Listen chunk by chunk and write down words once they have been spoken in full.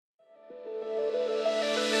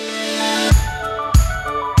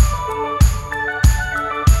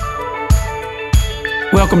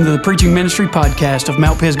Welcome to the Preaching Ministry Podcast of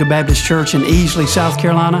Mount Pisgah Baptist Church in Easley, South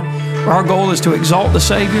Carolina, where our goal is to exalt the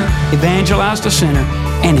Savior, evangelize the sinner,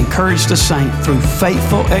 and encourage the saint through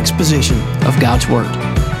faithful exposition of God's Word.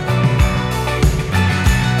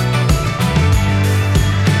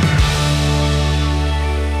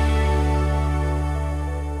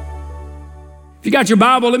 If you got your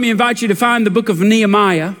Bible, let me invite you to find the book of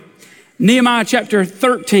Nehemiah. Nehemiah chapter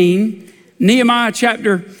 13. Nehemiah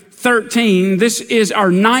chapter 13. This is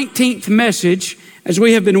our 19th message as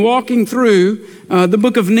we have been walking through the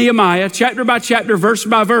book of Nehemiah, chapter by chapter, verse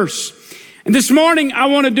by verse. And this morning, I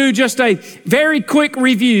want to do just a very quick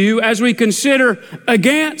review as we consider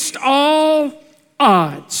against all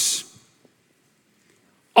odds.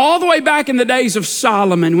 All the way back in the days of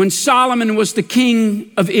Solomon, when Solomon was the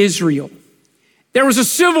king of Israel, there was a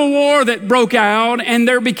civil war that broke out, and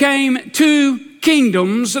there became two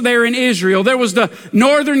kingdoms there in Israel. There was the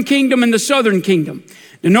northern kingdom and the southern kingdom.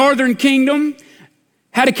 The northern kingdom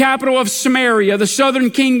had a capital of Samaria. The southern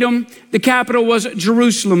kingdom, the capital was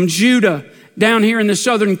Jerusalem, Judah, down here in the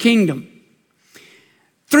southern kingdom.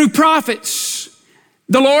 Through prophets,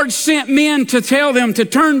 the Lord sent men to tell them to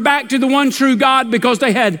turn back to the one true God because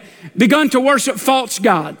they had begun to worship false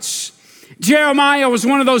gods. Jeremiah was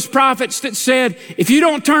one of those prophets that said, if you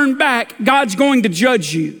don't turn back, God's going to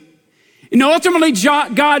judge you. And ultimately,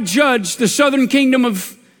 God judged the southern kingdom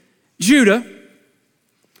of Judah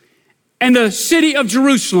and the city of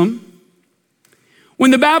Jerusalem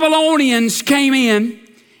when the Babylonians came in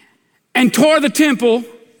and tore the temple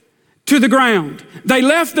to the ground. They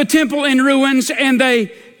left the temple in ruins and they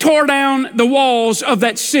tore down the walls of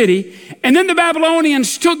that city. And then the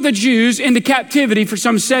Babylonians took the Jews into captivity for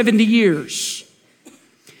some 70 years.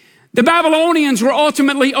 The Babylonians were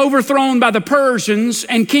ultimately overthrown by the Persians,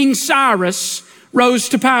 and King Cyrus rose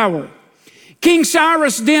to power. King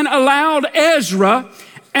Cyrus then allowed Ezra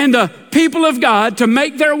and the people of God to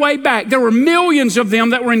make their way back. There were millions of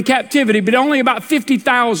them that were in captivity, but only about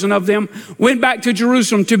 50,000 of them went back to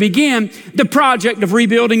Jerusalem to begin the project of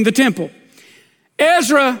rebuilding the temple.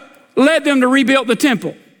 Ezra led them to rebuild the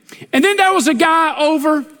temple. And then there was a guy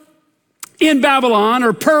over in Babylon,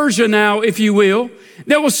 or Persia now, if you will,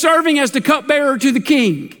 that was serving as the cupbearer to the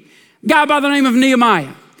king, a guy by the name of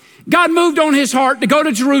Nehemiah. God moved on his heart to go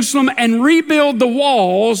to Jerusalem and rebuild the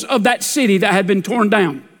walls of that city that had been torn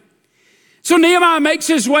down. So Nehemiah makes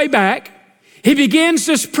his way back. He begins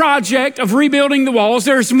this project of rebuilding the walls.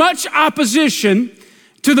 There's much opposition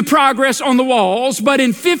to the progress on the walls, but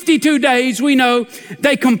in 52 days, we know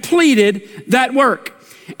they completed that work.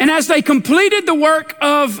 And as they completed the work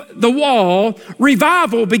of the wall,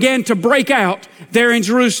 revival began to break out there in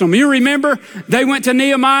Jerusalem. You remember they went to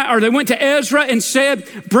Nehemiah, or they went to Ezra and said,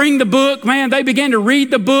 bring the book. Man, they began to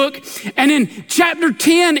read the book. And in chapter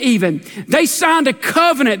 10 even, they signed a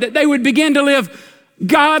covenant that they would begin to live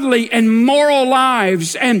godly and moral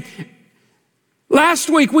lives. And last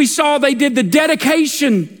week we saw they did the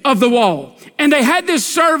dedication of the wall. And they had this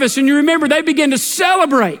service, and you remember they began to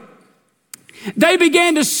celebrate. They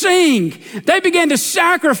began to sing. They began to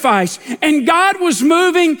sacrifice. And God was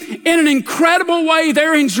moving in an incredible way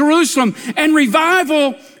there in Jerusalem. And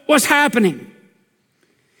revival was happening.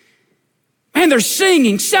 And they're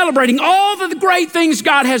singing, celebrating all of the great things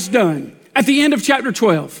God has done at the end of chapter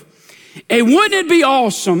 12. And wouldn't it be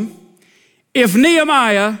awesome if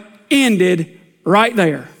Nehemiah ended right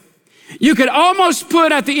there? You could almost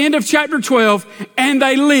put at the end of chapter 12, and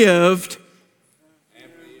they lived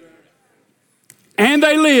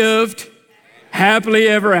happily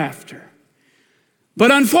ever after.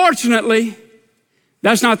 But unfortunately,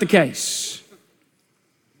 that's not the case.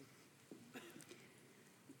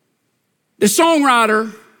 The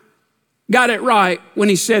songwriter got it right when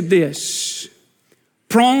he said this: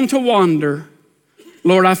 prone to wander,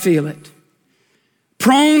 Lord, I feel it.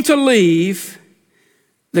 Prone to leave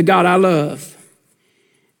the God I love.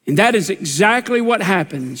 And that is exactly what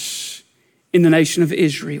happens in the nation of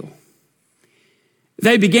Israel.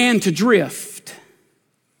 They began to drift,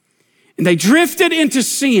 and they drifted into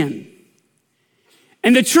sin.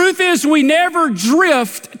 And the truth is, we never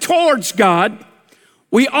drift towards God.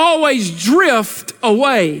 We always drift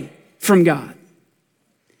away from God.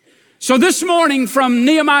 So this morning from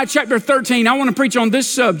Nehemiah chapter 13, I want to preach on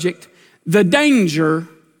this subject, the danger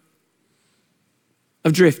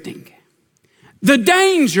of drifting. The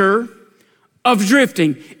danger of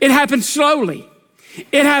drifting. It happens slowly.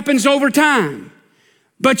 It happens over time.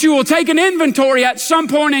 But you will take an inventory at some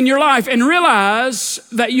point in your life and realize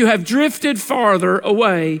that you have drifted farther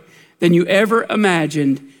away than you ever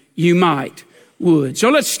imagined you would.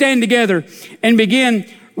 So let's stand together and begin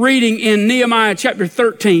reading in Nehemiah chapter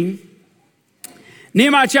 13.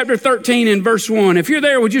 Nehemiah chapter 13 and verse 1. If you're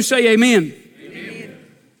there, would you say amen? Amen.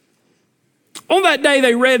 On that day,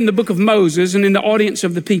 they read in the book of Moses and in the audience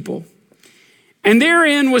of the people. And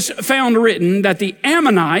therein was found written that the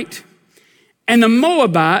Ammonite and the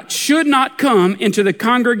Moabite should not come into the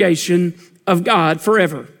congregation of God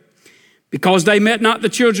forever, because they met not the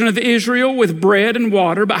children of Israel with bread and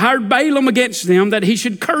water, but hired Balaam against them that he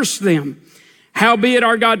should curse them. Howbeit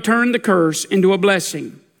our God turned the curse into a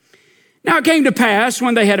blessing. Now it came to pass,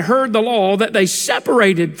 when they had heard the law, that they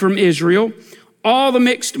separated from Israel all the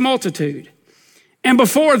mixed multitude. And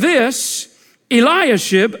before this,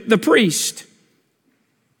 Eliashib the priest,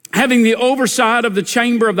 having the oversight of the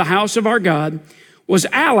chamber of the house of our God, was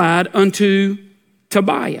allied unto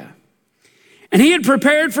Tobiah. And he had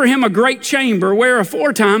prepared for him a great chamber, where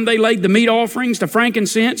aforetime they laid the meat offerings, the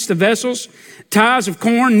frankincense, the vessels, tithes of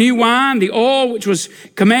corn, new wine, the oil which was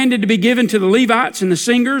commanded to be given to the Levites and the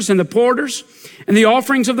singers and the porters, and the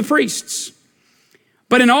offerings of the priests.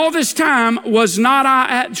 But in all this time was not I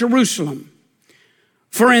at Jerusalem.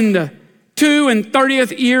 For in the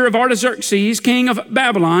 32nd year of Artaxerxes, king of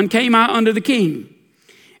Babylon, came I unto the king.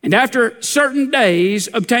 And after certain days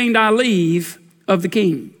obtained I leave of the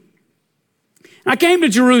king. I came to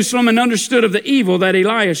Jerusalem and understood of the evil that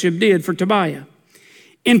Eliashib did for Tobiah,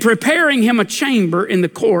 in preparing him a chamber in the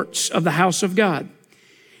courts of the house of God.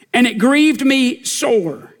 And it grieved me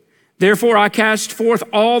sore. Therefore I cast forth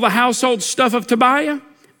all the household stuff of Tobiah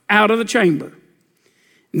out of the chamber.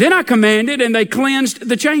 Then I commanded, and they cleansed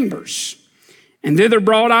the chambers. And thither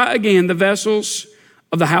brought I again the vessels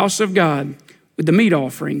of the house of God with the meat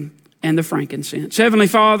offering and the frankincense. Heavenly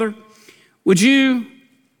Father, would you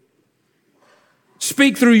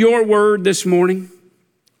speak through your word this morning?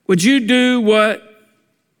 Would you do what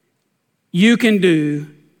you can do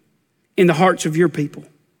in the hearts of your people?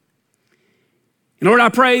 And Lord, I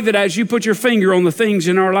pray that as you put your finger on the things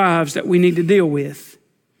in our lives that we need to deal with,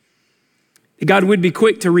 that God would be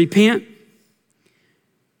quick to repent.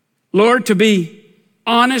 Lord, to be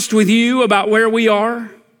honest with you about where we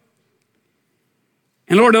are.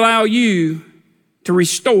 And Lord, allow you to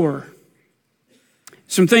restore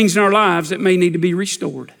some things in our lives that may need to be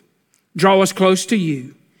restored. Draw us close to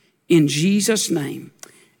you. In Jesus' name,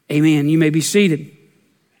 amen. You may be seated.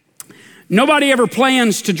 Nobody ever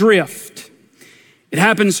plans to drift. It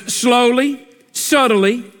happens slowly,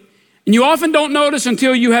 subtly, and you often don't notice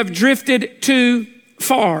until you have drifted too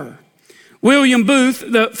far. William Booth,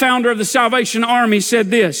 the founder of the Salvation Army, said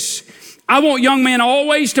this: I want young men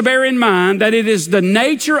always to bear in mind that it is the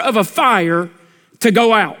nature of a fire to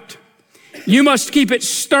go out. You must keep it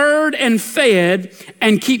stirred and fed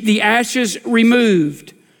and keep the ashes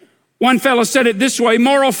removed. One fellow said it this way: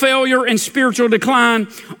 moral failure and spiritual decline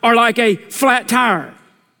are like a flat tire.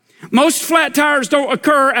 Most flat tires don't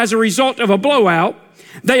occur as a result of a blowout.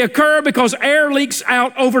 They occur because air leaks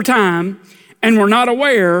out over time, and we're not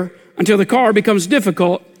aware until the car becomes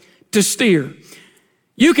difficult to steer.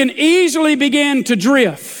 You can easily begin to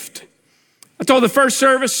drift. I told the first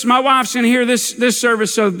service, my wife's in here this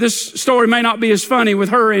service, so this story may not be as funny with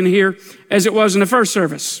her in here as it was in the first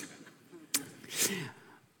service.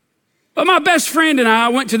 But my best friend and I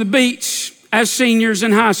went to the beach as seniors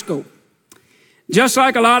in high school. Just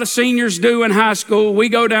like a lot of seniors do in high school, we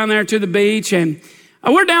go down there to the beach, and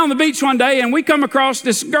we're down on the beach one day, and we come across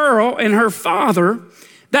this girl and her father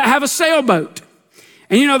that have a sailboat.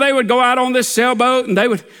 And you know, they would go out on this sailboat, and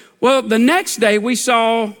the next day we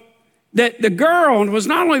saw that the girl was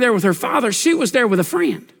not only there with her father, she was there with a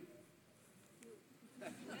friend.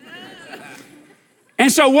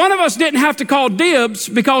 And so one of us didn't have to call dibs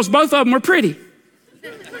because both of them were pretty.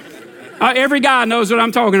 Every guy knows what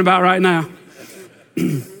I'm talking about right now.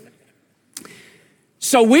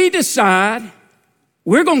 So we decide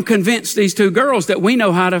we're going to convince these two girls that we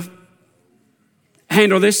know how to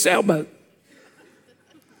handle this sailboat.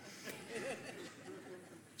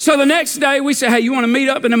 So the next day we said, hey, you want to meet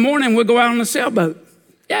up in the morning? We'll go out on the sailboat.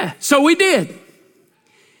 Yeah, so we did.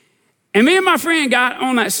 And me and my friend got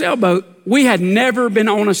on that sailboat. We had never been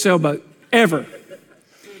on a sailboat, ever.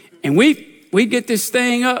 And we get this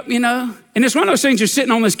thing up, you know, and it's one of those things, you're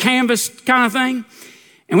sitting on this canvas kind of thing.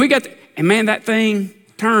 And man, that thing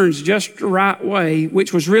turns just the right way,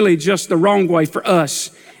 which was really just the wrong way for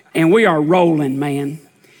us. And we are rolling, man.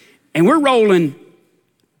 And we're rolling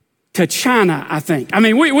to China, I think. I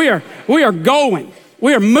mean, we are going.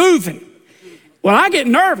 We are moving. Well, I get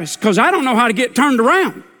nervous because I don't know how to get turned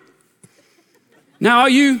around. Now, all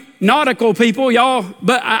you nautical people, y'all,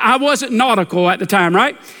 but I wasn't nautical at the time,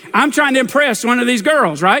 right? I'm trying to impress one of these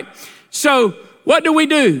girls, right? So what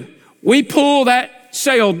do? We pull that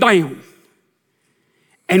sail down.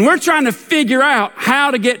 And we're trying to figure out how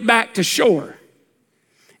to get back to shore.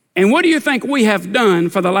 And what do you think we have done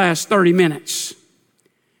for the last 30 minutes?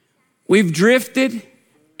 We've drifted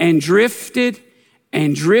and drifted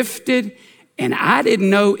and drifted, and I didn't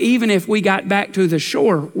know even if we got back to the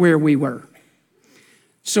shore where we were.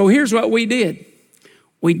 So here's what we did.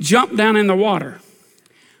 We jumped down in the water.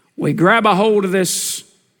 We grab a hold of this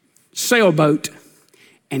sailboat,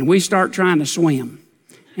 and we start trying to swim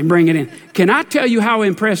and bring it in. Can I tell you how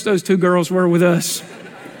impressed those two girls were with us?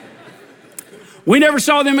 We never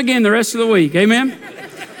saw them again the rest of the week. Amen?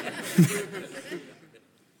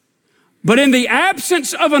 But in the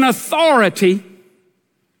absence of an authority,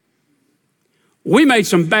 we made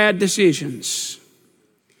some bad decisions.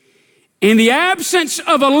 In the absence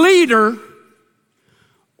of a leader,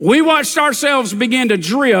 we watched ourselves begin to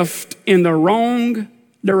drift in the wrong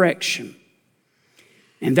direction.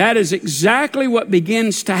 And that is exactly what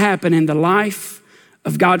begins to happen in the life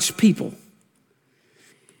of God's people.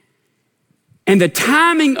 And the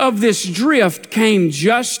timing of this drift came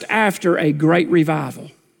just after a great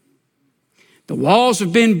revival. The walls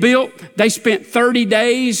have been built. They spent 30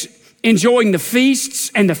 days enjoying the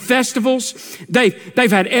feasts and the festivals. They've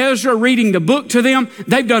had Ezra reading the book to them.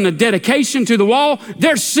 They've done a dedication to the wall.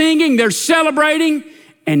 They're singing, they're celebrating.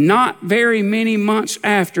 And not very many months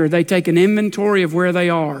after, they take an inventory of where they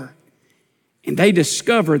are. And they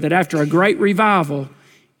discover that after a great revival,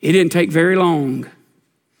 it didn't take very long.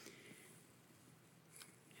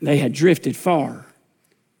 They had drifted far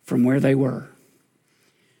from where they were.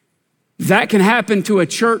 That can happen to a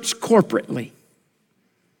church corporately.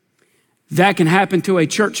 That can happen to a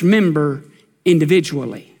church member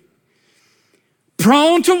individually.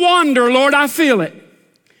 Prone to wander, Lord, I feel it.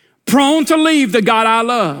 Prone to leave the God I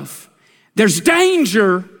love. There's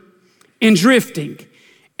danger in drifting.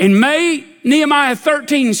 And may Nehemiah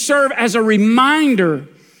 13 serve as a reminder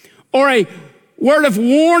or a word of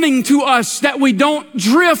warning to us that we don't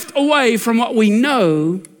drift away from what we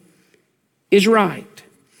know is right.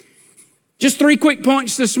 Just 3 quick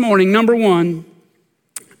points this morning. Number one,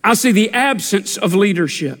 I see the absence of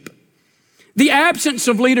leadership. The absence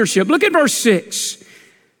of leadership. Look at verse 6.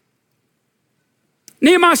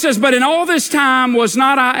 Nehemiah says, but in all this time was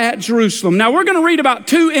not I at Jerusalem. Now we're going to read about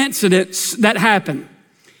 2 incidents that happen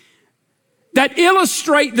that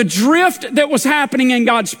illustrate the drift that was happening in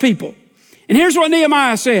God's people. And here's what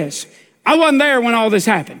Nehemiah says. I wasn't there when all this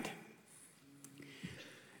happened.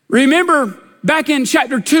 Remember back in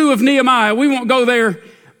chapter 2 of Nehemiah, we won't go there,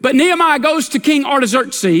 but Nehemiah goes to King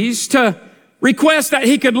Artaxerxes to request that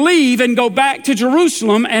he could leave and go back to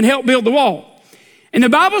Jerusalem and help build the wall. And the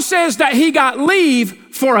Bible says that he got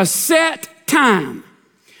leave for a set time.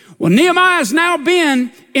 Well, Nehemiah has now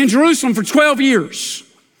been in Jerusalem for 12 years.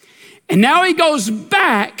 And now he goes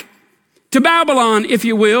back to Babylon, if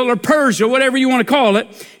you will, or Persia, whatever you want to call it.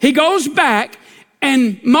 He goes back,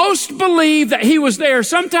 and most believe that he was there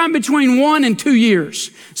sometime between 1 and 2 years.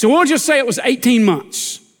 So we'll just say it was 18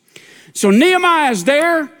 months. So Nehemiah is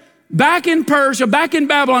there, back in Persia, back in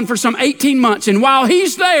Babylon for some 18 months. And while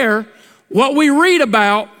he's there, what we read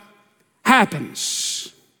about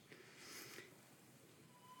happens.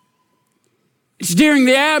 It's during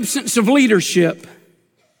the absence of leadership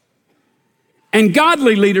and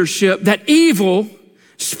godly leadership that evil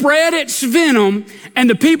spread its venom and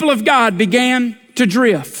the people of God began to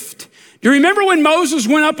drift. Do you remember when Moses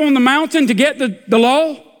went up on the mountain to get the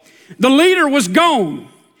law? The leader was gone.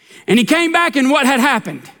 And he came back, and what had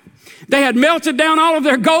happened? They had melted down all of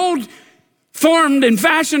their gold, formed and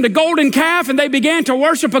fashioned a golden calf, and they began to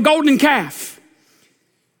worship a golden calf.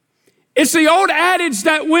 It's the old adage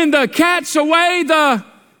that when the cat's away, the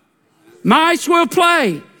mice will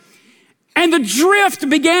play. And the drift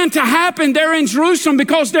began to happen there in Jerusalem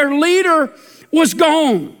because their leader was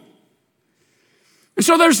gone. And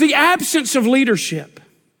so there's the absence of leadership.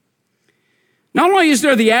 Not only is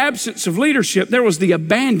there the absence of leadership, there was the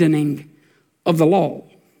abandoning of the law.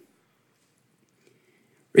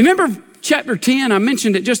 Remember chapter 10, I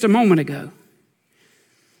mentioned it just a moment ago.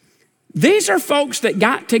 These are folks that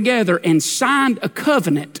got together and signed a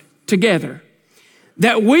covenant together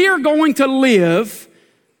that we are going to live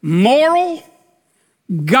moral,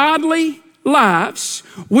 godly lives.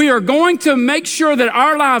 We are going to make sure that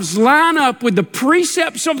our lives line up with the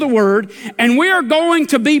precepts of the word, and we are going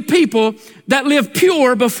to be people that live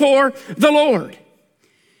pure before the Lord.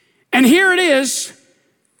 And here it is,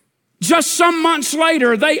 just some months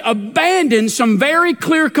later, they abandoned some very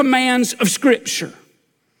clear commands of Scripture.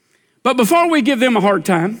 But before we give them a hard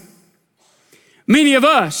time, many of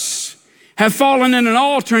us have fallen in an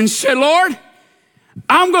altar and said, Lord,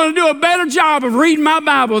 I'm going to do a better job of reading my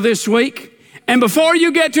Bible this week, And before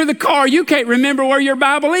you get to the car, you can't remember where your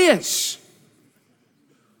Bible is.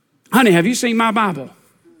 Honey, have you seen my Bible?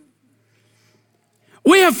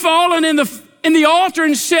 We have fallen in the altar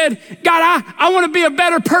and said, God, I want to be a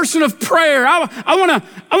better person of prayer. I want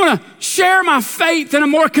to share my faith in a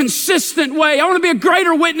more consistent way. I want to be a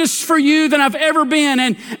greater witness for you than I've ever been.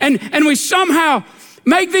 And we somehow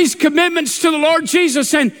make these commitments to the Lord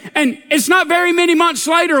Jesus. And it's not very many months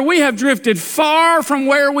later, we have drifted far from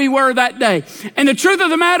where we were that day. And the truth of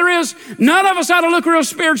the matter is, none of us ought to look real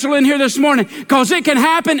spiritual in here this morning, because it can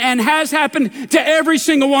happen and has happened to every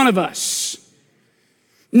single one of us.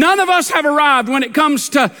 None of us have arrived when it comes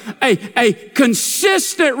to a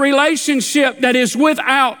consistent relationship that is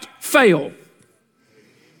without fail.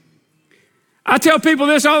 I tell people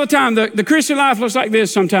this all the time. The Christian life looks like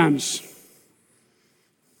this sometimes.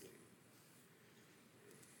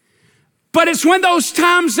 But it's when those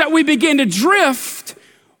times that we begin to drift,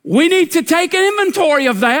 we need to take an inventory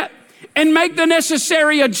of that and make the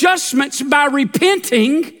necessary adjustments by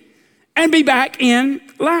repenting and be back in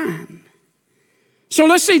line. So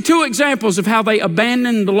let's see two examples of how they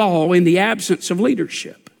abandoned the law in the absence of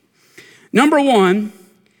leadership. Number one,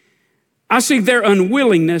 I see their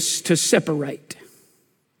unwillingness to separate.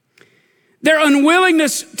 Their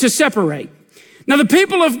unwillingness to separate. Now, the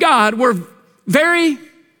people of God were very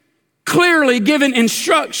clearly given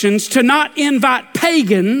instructions to not invite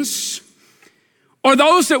pagans or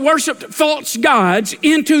those that worshiped false gods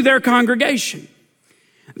into their congregation.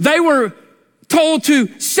 They were told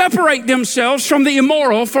to separate themselves from the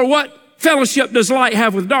immoral, for what fellowship does light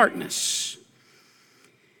have with darkness?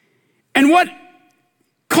 And what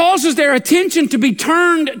causes their attention to be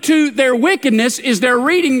turned to their wickedness is they're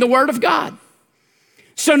reading the Word of God.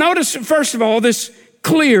 So notice, first of all, this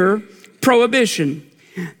clear prohibition.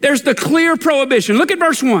 There's the clear prohibition. Look at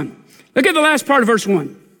verse 1. Look at the last part of verse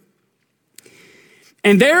 1.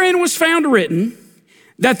 And therein was found written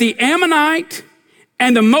that the Ammonite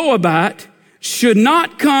and the Moabite should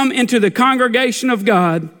not come into the congregation of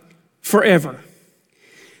God forever.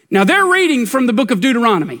 Now they're reading from the book of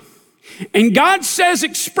Deuteronomy. And God says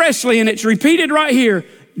expressly, and it's repeated right here,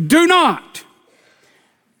 do not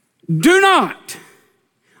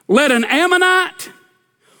let an Ammonite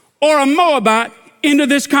or a Moabite into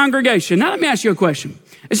this congregation. Now let me ask you a question.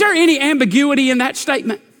 Is there any ambiguity in that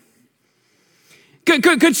statement?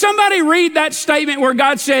 Could somebody read that statement where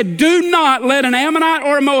God said, do not let an Ammonite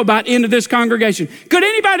or a Moabite into this congregation? Could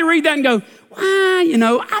anybody read that and go,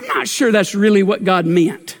 well, I'm not sure that's really what God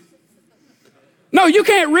meant? No, you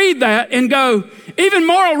can't read that and go, even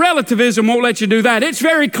moral relativism won't let you do that. It's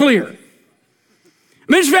very clear. I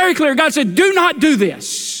mean, it's very clear. God said, do not do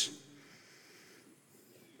this.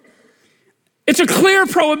 It's a clear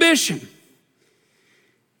prohibition.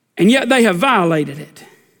 And yet they have violated it.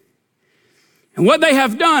 And what they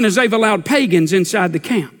have done is they've allowed pagans inside the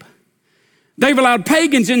camp. They've allowed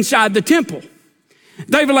pagans inside the temple.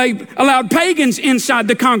 They've allowed pagans inside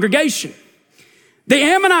the congregation. The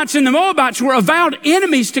Ammonites and the Moabites were avowed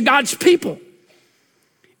enemies to God's people.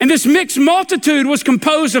 And this mixed multitude was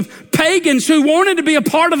composed of pagans who wanted to be a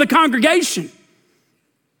part of the congregation.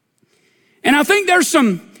 And I think there's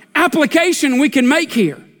some application we can make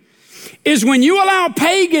here, is when you allow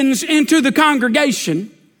pagans into the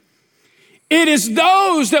congregation, it is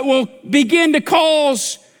those that will begin to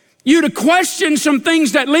cause you to question some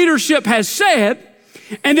things that leadership has said,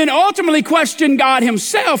 and then ultimately question God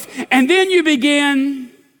himself, and then you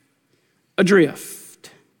begin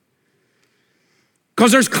adrift.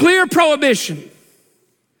 Because there's clear prohibition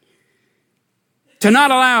to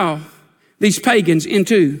not allow these pagans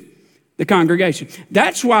into the congregation.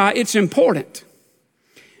 That's why it's important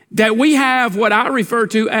that we have what I refer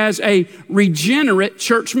to as a regenerate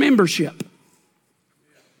church membership.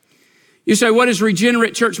 You say, what is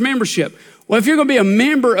regenerate church membership? Well, if you're going to be a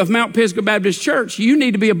member of Mount Pisgah Baptist Church, you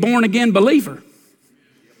need to be a born-again believer.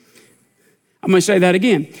 I'm going to say that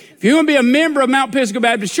again. If you're going to be a member of Mount Pisgah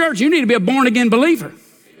Baptist Church, you need to be a born-again believer.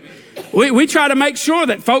 We try to make sure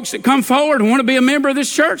that folks that come forward and want to be a member of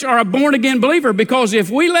this church are a born-again believer, because if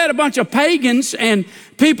we let a bunch of pagans and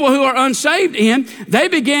people who are unsaved in, they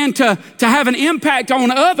begin to have an impact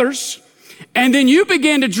on others. And then you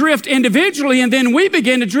begin to drift individually, and then we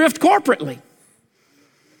begin to drift corporately.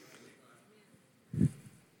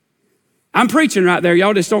 I'm preaching right there.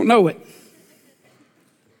 Y'all just don't know it.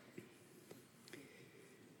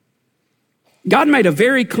 God made a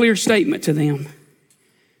very clear statement to them.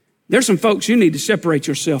 There's some folks you need to separate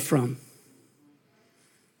yourself from.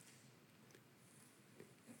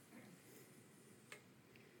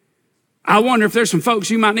 I wonder if there's some folks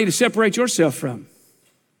you might need to separate yourself from.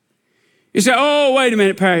 You say, oh, wait a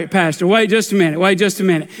minute, Pastor. Wait just a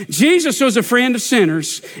minute. Jesus was a friend of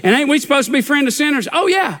sinners. And ain't we supposed to be friend of sinners? Oh,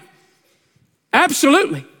 yeah.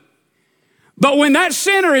 Absolutely. But when that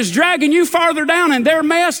sinner is dragging you farther down and they're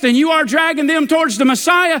messed and you are dragging them towards the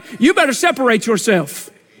Messiah, you better separate yourself.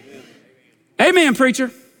 Amen,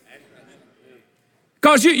 preacher.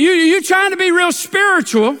 Because you're trying to be real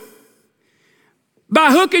spiritual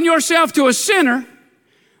by hooking yourself to a sinner.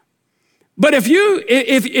 But if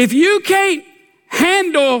you can't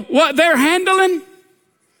handle what they're handling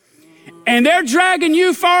and they're dragging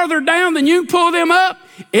you farther down than you pull them up,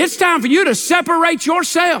 it's time for you to separate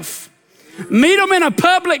yourself. Meet them in a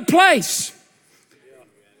public place,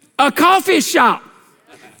 a coffee shop.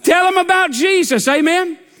 Tell them about Jesus,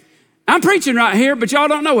 amen? I'm preaching right here, but y'all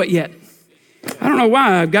don't know it yet. I don't know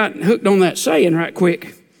why I've gotten hooked on that saying right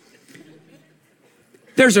quick.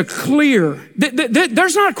 There's a clear,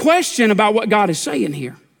 there's not a question about what God is saying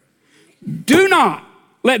here. Do not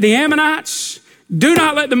let the Ammonites, do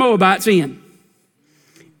not let the Moabites in.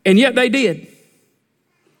 And yet they did.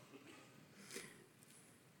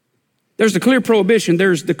 There's the clear prohibition.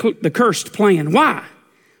 There's the cursed plan. Why?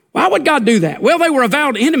 Why would God do that? Well, they were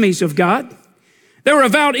avowed enemies of God. They were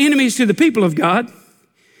avowed enemies to the people of God.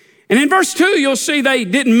 And in verse 2, you'll see they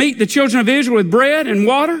didn't meet the children of Israel with bread and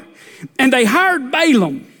water. And they hired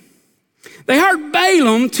Balaam. They hired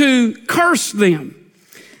Balaam to curse them.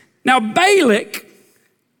 Now, Balak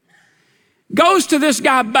goes to this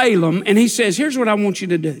guy Balaam and he says, here's what I want you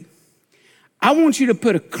to do. I want you to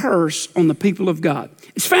put a curse on the people of God.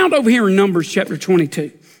 It's found over here in Numbers chapter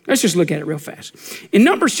 22. Let's just look at it real fast. In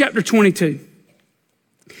Numbers chapter 22,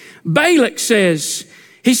 Balak says,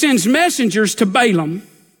 he sends messengers to Balaam,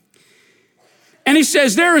 and he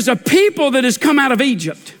says, there is a people that has come out of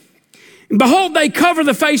Egypt. And behold, they cover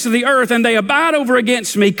the face of the earth, and they abide over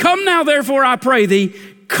against me. Come now, therefore, I pray thee,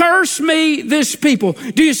 curse me this people.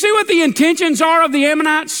 Do you see what the intentions are of the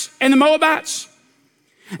Ammonites and the Moabites?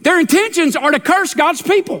 Their intentions are to curse God's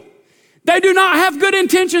people. They do not have good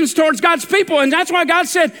intentions towards God's people, and that's why God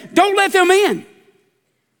said, don't let them in.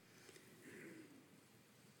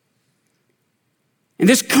 And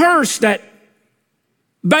this curse that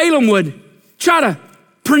Balaam would try to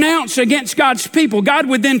pronounce against God's people, God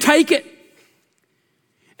would then take it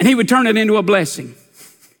and he would turn it into a blessing.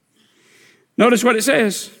 Notice what it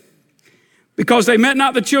says. Because they met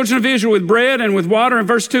not the children of Israel with bread and with water, in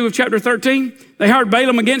verse 2 of chapter 13, they hired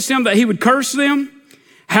Balaam against them that he would curse them.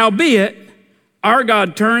 Howbeit, our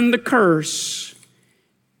God turned the curse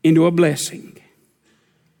into a blessing.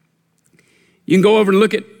 You can go over and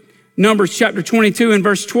look at Numbers chapter 22 and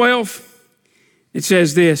verse 12. It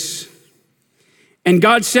says this, and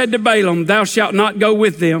God said to Balaam, thou shalt not go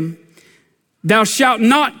with them. Thou shalt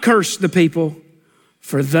not curse the people,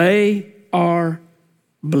 for they are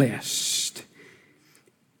blessed.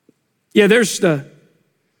 Yeah, there's the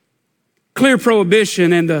clear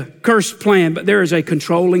prohibition and the cursed plan, but there is a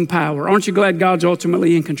controlling power. Aren't you glad God's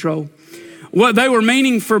ultimately in control? What they were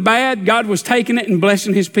meaning for bad, God was taking it and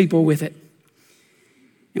blessing his people with it.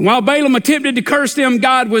 And while Balaam attempted to curse them,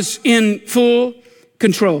 God was in full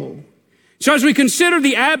control. So as we consider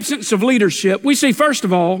the absence of leadership, we see, first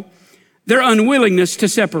of all, their unwillingness to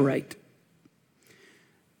separate.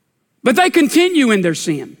 But they continue in their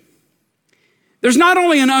sin. There's not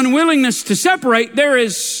only an unwillingness to separate, there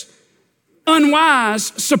is unwise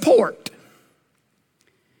support.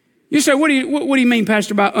 You say, what do you mean,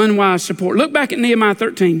 Pastor, about unwise support? Look back at Nehemiah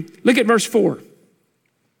 13. Look at verse 4.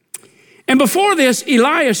 And before this,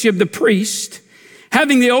 Eliashib the priest,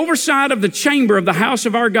 having the oversight of the chamber of the house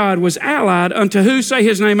of our God, was allied unto who? Say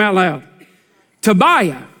his name out loud.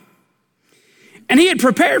 Tobiah. And he had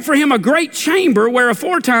prepared for him a great chamber where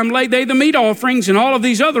aforetime laid they the meat offerings and all of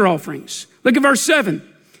these other offerings. Look at verse 7.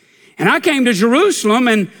 And I came to Jerusalem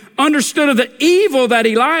and understood of the evil that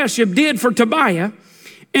Eliashib did for Tobiah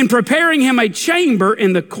in preparing him a chamber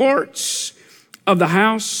in the courts of the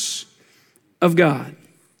house of God.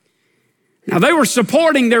 Now they were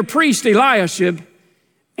supporting their priest Eliashib,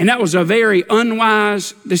 and that was a very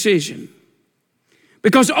unwise decision.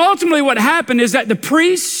 Because ultimately what happened is that the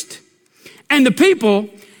priest and the people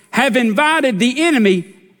have invited the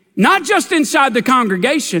enemy, not just inside the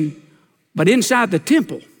congregation, but inside the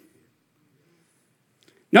temple.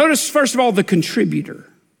 Notice, first of all, the contributor.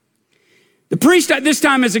 The priest at this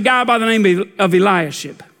time is a guy by the name of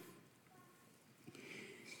Eliashib.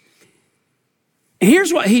 And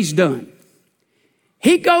here's what he's done.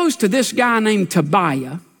 He goes to this guy named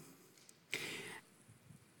Tobiah,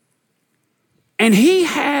 and he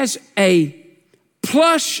has a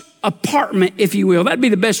plush apartment, if you will. That'd be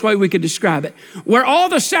the best way we could describe it. Where all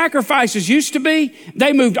the sacrifices used to be,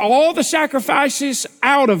 they moved all the sacrifices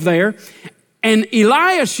out of there. And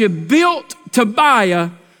Eliashib built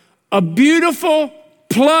Tobiah a beautiful,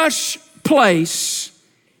 plush place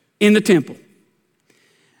in the temple.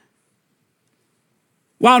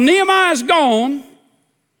 While Nehemiah's gone,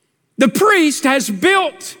 the priest has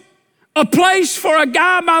built a place for a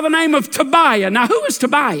guy by the name of Tobiah. Now, who is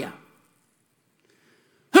Tobiah?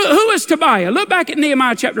 Who is Tobiah? Look back at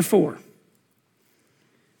Nehemiah chapter 4.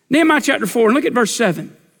 Nehemiah chapter 4, and look at verse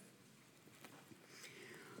 7.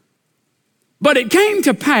 But it came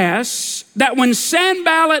to pass that when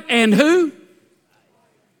Sanballat and who?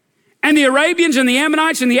 And the Arabians and the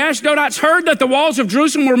Ammonites and the Ashdodites heard that the walls of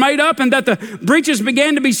Jerusalem were made up and that the breaches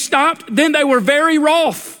began to be stopped, then they were very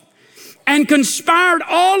wroth and conspired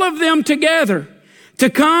all of them together to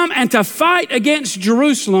come and to fight against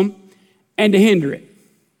Jerusalem and to hinder it.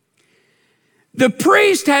 The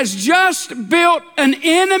priest has just built an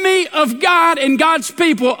enemy of God and God's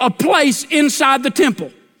people a place inside the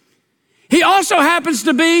temple. He also happens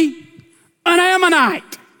to be an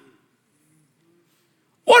Ammonite.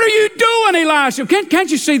 What are you doing, Eliashib? Can't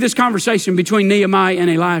you see this conversation between Nehemiah and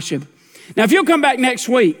Eliashib? Now, if you'll come back next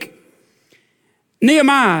week,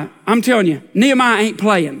 Nehemiah, I'm telling you, Nehemiah ain't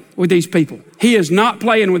playing with these people. He is not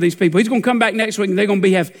playing with these people. He's going to come back next week and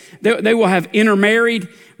they will have intermarried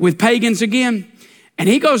with pagans again. And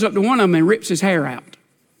he goes up to one of them and rips his hair out.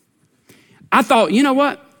 I thought, you know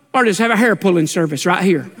what? Or just have a hair pulling service right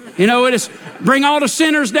here. You know, just bring all the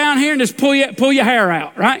sinners down here and just pull your hair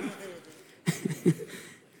out, right?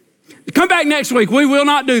 Come back next week. We will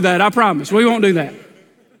not do that. I promise. We won't do that.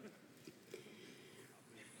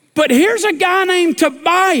 But here's a guy named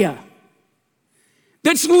Tobiah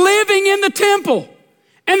that's living in the temple.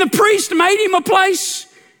 And the priest made him a place.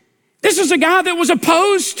 This is a guy that was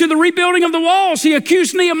opposed to the rebuilding of the walls. He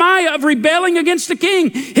accused Nehemiah of rebelling against the king.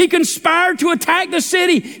 He conspired to attack the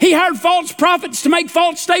city. He hired false prophets to make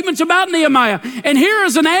false statements about Nehemiah. And here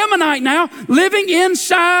is an Ammonite now living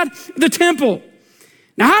inside the temple.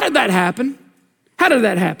 Now, how did that happen? How did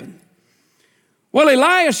that happen? Well,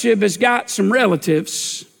 Eliashib has got some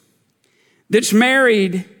relatives that's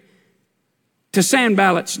married to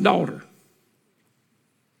Sanballat's daughter.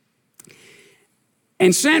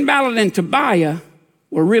 And Sanballat and Tobiah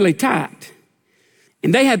were really tight.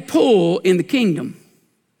 And they had pull in the kingdom.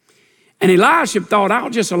 And Eliashib thought, I'll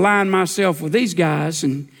just align myself with these guys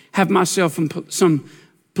and have myself some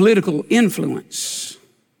political influence.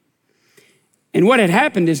 And what had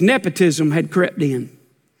happened is nepotism had crept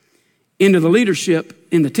into the leadership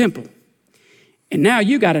in the temple. And now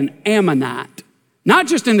you got an Ammonite, not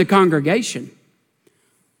just in the congregation,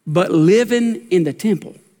 but living in the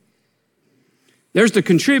temple. There's the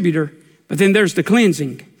contributor, but then there's the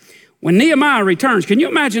cleansing. When Nehemiah returns, can you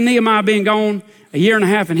imagine Nehemiah being gone a year and a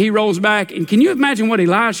half and he rolls back? And can you imagine what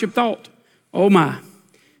Eliashib thought? Oh my,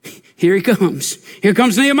 here he comes. Here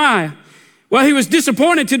comes Nehemiah. Well, he was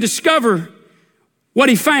disappointed to discover what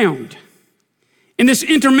he found in this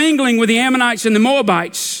intermingling with the Ammonites and the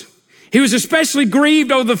Moabites. He was especially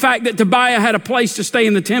grieved over the fact that Tobiah had a place to stay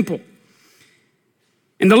in the temple.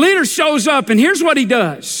 And the leader shows up, and here's what he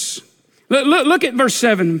does. Look at verse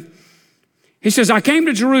 7. He says, I came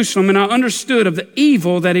to Jerusalem and I understood of the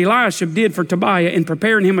evil that Eliashib did for Tobiah in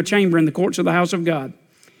preparing him a chamber in the courts of the house of God.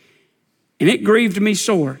 And it grieved me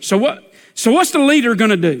sore. So what's the leader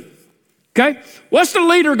going to do? Okay? What's the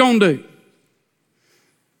leader going to do?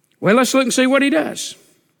 Well, let's look and see what he does.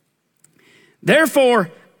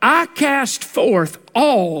 Therefore, I cast forth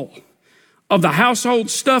all of the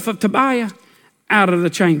household stuff of Tobiah out of the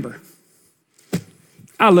chamber.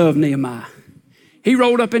 I love Nehemiah. He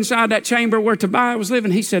rolled up inside that chamber where Tobiah was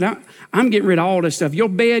living. He said, I'm getting rid of all this stuff. Your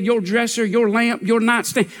bed, your dresser, your lamp, your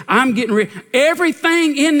nightstand. I'm getting rid of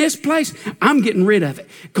everything in this place. I'm getting rid of it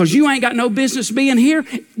because you ain't got no business being here.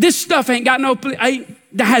 This stuff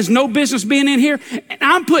has no business being in here. And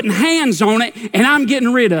I'm putting hands on it and I'm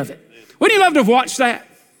getting rid of it. Wouldn't you love to have watched that?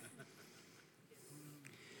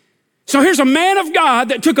 So here's a man of God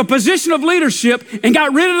that took a position of leadership and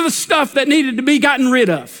got rid of the stuff that needed to be gotten rid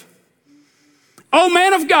of. Oh,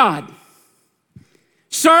 man of God,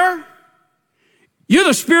 sir, you're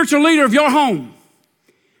the spiritual leader of your home.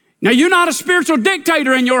 Now, you're not a spiritual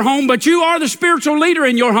dictator in your home, but you are the spiritual leader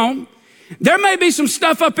in your home. There may be some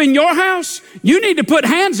stuff up in your house you need to put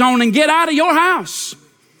hands on and get out of your house.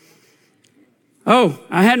 Oh,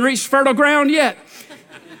 I hadn't reached fertile ground yet.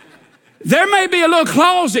 There may be a little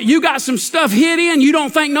closet you got some stuff hid in you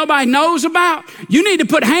don't think nobody knows about. You need to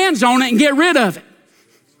put hands on it and get rid of it.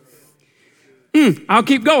 I'll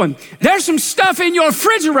keep going. There's some stuff in your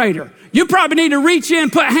refrigerator you probably need to reach in,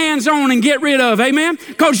 put hands on, and get rid of. Amen?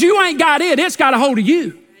 Because you ain't got it. It's got a hold of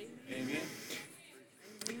you. Amen.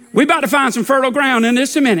 We're about to find some fertile ground in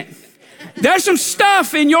just a minute. There's some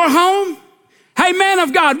stuff in your home. Hey, man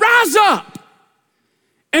of God, rise up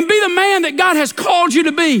and be the man that God has called you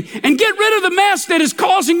to be, and get rid of the mess that is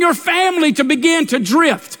causing your family to begin to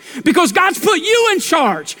drift, because God's put you in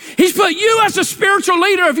charge. He's put you as a spiritual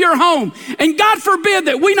leader of your home. And God forbid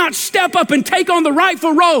that we not step up and take on the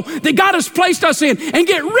rightful role that God has placed us in, and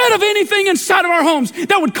get rid of anything inside of our homes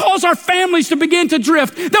that would cause our families to begin to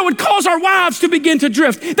drift, that would cause our wives to begin to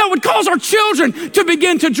drift, that would cause our children to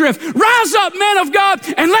begin to drift. Rise up, men of God,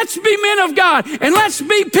 and let's be men of God, and let's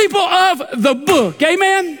be people of the book.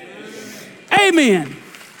 Amen? Amen.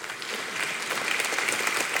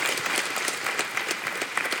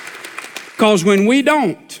 Because when we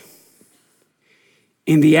don't,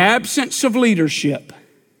 in the absence of leadership,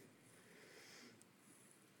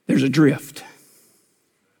 there's a drift.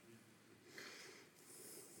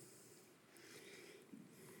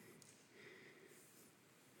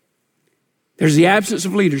 There's the absence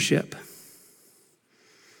of leadership.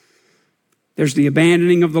 There's the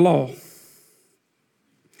abandoning of the law.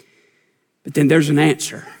 But then there's an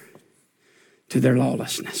answer to their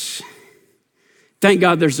lawlessness. Thank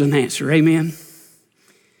God there's an answer. Amen.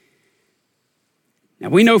 Now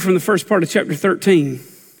we know from the first part of chapter 13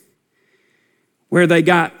 where they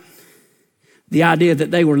got the idea that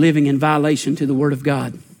they were living in violation to the Word of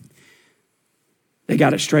God. They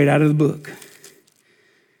got it straight out of the book.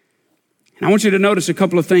 And I want you to notice a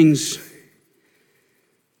couple of things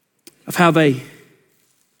of how they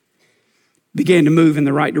began to move in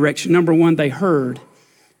the right direction. Number one, they heard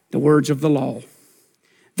the words of the law.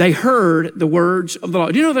 They heard the words of the law.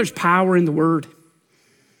 Do you know there's power in the word?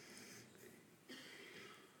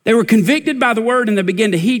 They were convicted by the word and they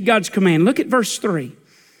began to heed God's command. Look at verse 3.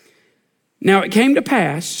 Now it came to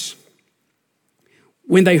pass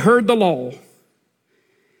when they heard the law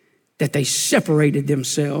that they separated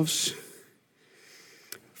themselves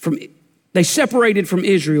from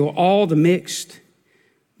Israel all the mixed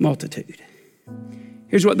multitude.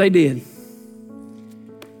 Here's what they did.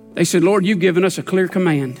 They said, Lord, you've given us a clear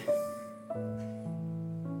command.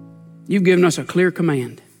 You've given us a clear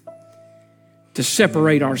command to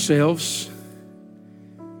separate ourselves.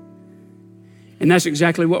 And that's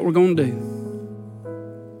exactly what we're going to do.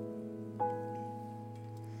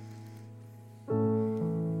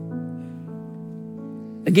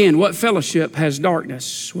 Again, what fellowship has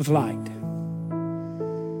darkness with light?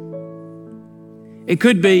 It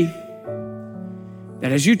could be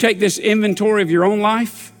that as you take this inventory of your own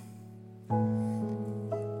life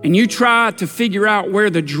and you try to figure out where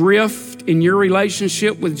the drift in your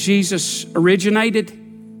relationship with Jesus originated,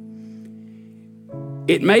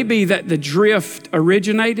 it may be that the drift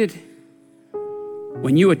originated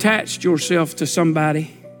when you attached yourself to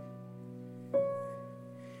somebody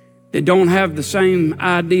that don't have the same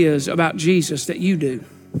ideas about Jesus that you do.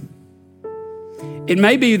 It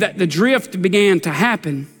may be that the drift began to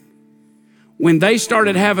happen when they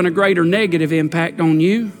started having a greater negative impact on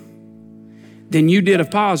you than you did a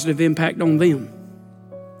positive impact on them.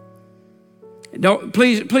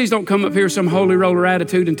 Please don't come up here with some holy roller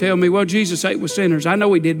attitude and tell me, well, Jesus ate with sinners. I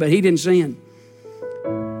know he did, but he didn't sin.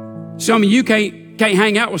 Some of you can't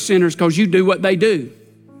hang out with sinners because you do what they do.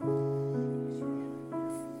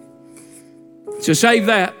 So save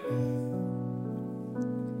that.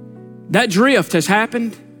 That drift has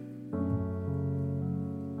happened.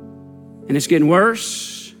 And it's getting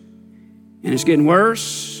worse. And it's getting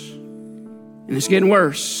worse. And it's getting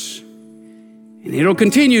worse. And it'll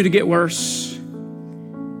continue to get worse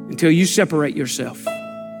until you separate yourself.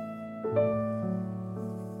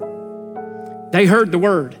 They heard the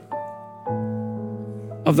word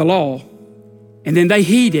of the law, and then they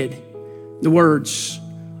heeded the words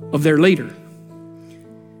of their leader.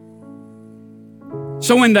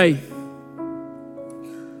 So when they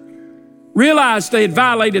realized they had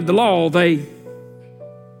violated the law, they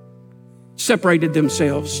separated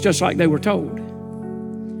themselves just like they were told.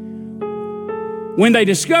 When they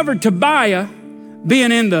discovered Tobiah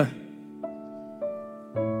being in the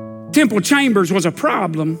temple chambers was a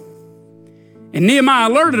problem, and Nehemiah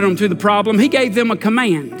alerted them to the problem, he gave them a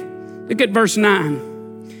command. Look at verse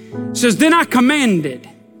 9. It says, then I commanded,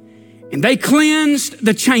 and they cleansed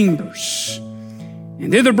the chambers.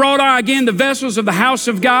 And thither brought I again the vessels of the house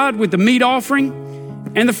of God with the meat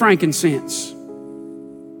offering and the frankincense.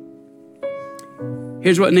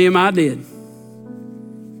 Here's what Nehemiah did.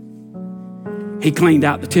 He cleaned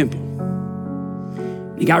out the temple.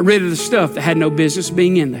 He got rid of the stuff that had no business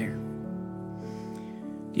being in there.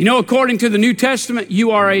 You know, according to the New Testament,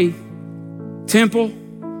 you are a temple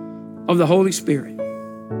of the Holy Spirit.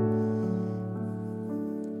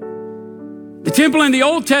 The temple in the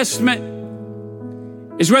Old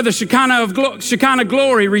Testament is where the Shekinah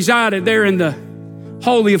glory resided, there in the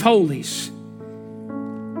Holy of Holies.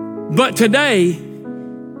 But today,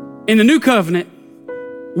 in the New Covenant,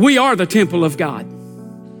 we are the temple of God.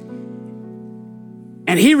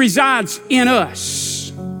 And He resides in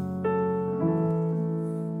us.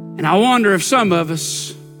 And I wonder if some of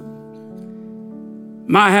us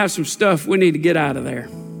might have some stuff we need to get out of there.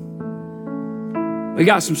 We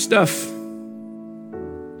got some stuff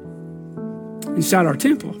inside our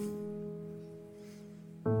temple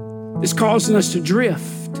that's causing us to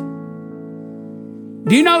drift.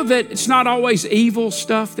 Do you know that it's not always evil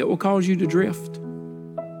stuff that will cause you to drift?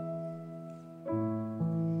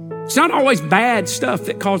 It's not always bad stuff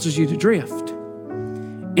that causes you to drift.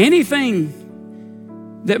 Anything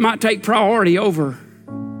that might take priority over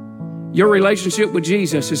your relationship with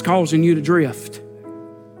Jesus is causing you to drift.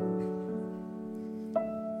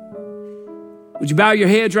 Would you bow your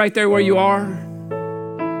heads right there where you are?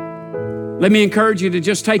 Let me encourage you to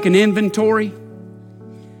just take an inventory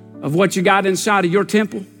of what you got inside of your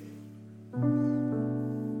temple.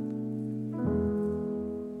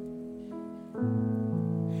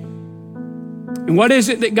 And what is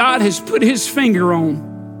it that God has put His finger on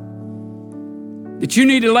that you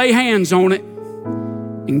need to lay hands on it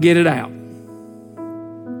and get it out?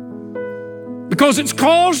 Because it's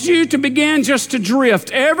caused you to begin just to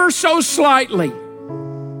drift ever so slightly.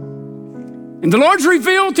 And the Lord's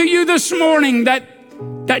revealed to you this morning that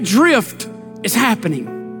that drift is happening.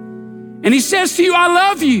 And He says to you, I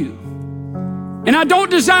love you. And I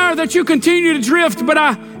don't desire that you continue to drift, but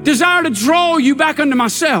I desire to draw you back unto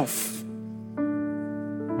myself.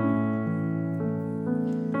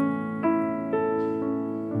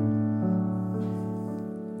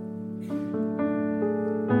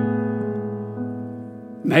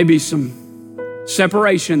 Maybe some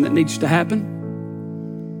separation that needs to happen.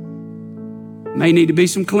 May need to be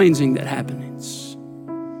some cleansing that happens.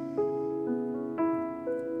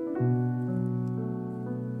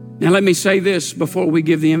 Now let me say this before we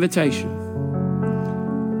give the invitation.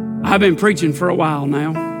 I've been preaching for a while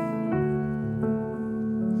now.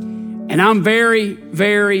 And I'm very,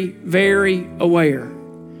 very, very aware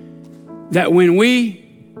that when we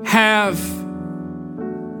have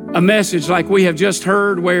a message like we have just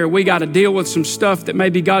heard, where we got to deal with some stuff that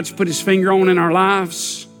maybe God's put His finger on in our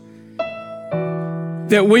lives,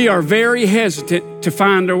 that we are very hesitant to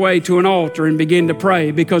find our way to an altar and begin to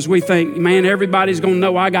pray because we think, man, everybody's going to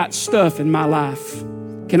know I got stuff in my life.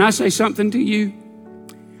 Can I say something to you?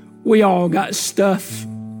 We all got stuff.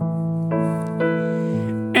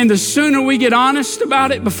 And the sooner we get honest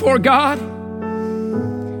about it before God,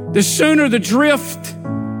 the sooner the drift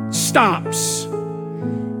stops.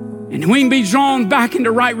 And we can be drawn back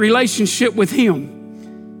into right relationship with Him.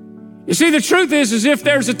 You see, the truth is if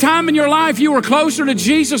there's a time in your life you were closer to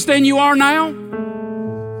Jesus than you are now,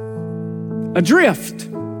 a drift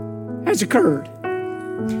has occurred.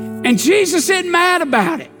 And Jesus isn't mad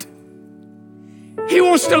about it. He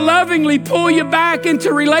wants to lovingly pull you back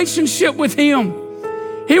into relationship with Him.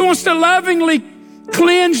 He wants to lovingly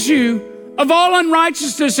cleanse you of all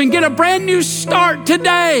unrighteousness and get a brand new start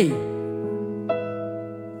today.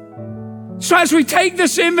 So as we take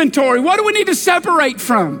this inventory, what do we need to separate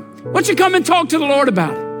from? Why don't you come and talk to the Lord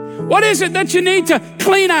about it? What is it that you need to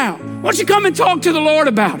clean out? Why don't you come and talk to the Lord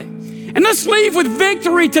about it? And let's leave with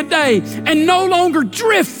victory today and no longer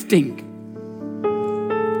drifting.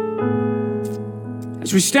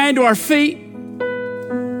 As we stand to our feet,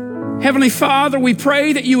 Heavenly Father, we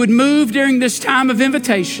pray that you would move during this time of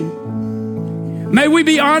invitation. May we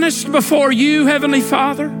be honest before you, Heavenly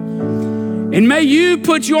Father. And may you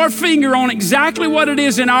put your finger on exactly what it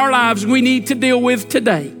is in our lives we need to deal with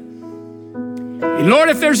today. And Lord,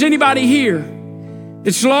 if there's anybody here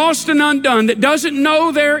that's lost and undone, that doesn't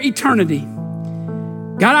know their eternity,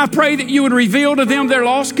 God, I pray that you would reveal to them their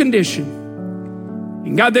lost condition.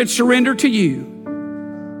 And God, they'd surrender to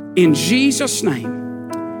you. In Jesus'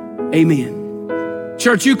 name, amen.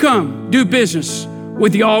 Church, you come, do business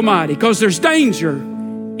with the Almighty, because there's danger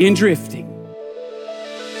in drifting.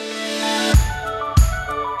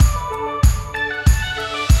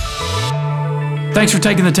 Thanks for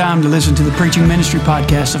taking the time to listen to the Preaching Ministry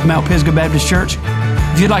Podcast of Mount Pisgah Baptist Church.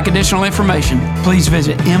 If you'd like additional information, please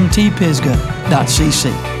visit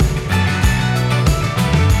mtpisgah.cc.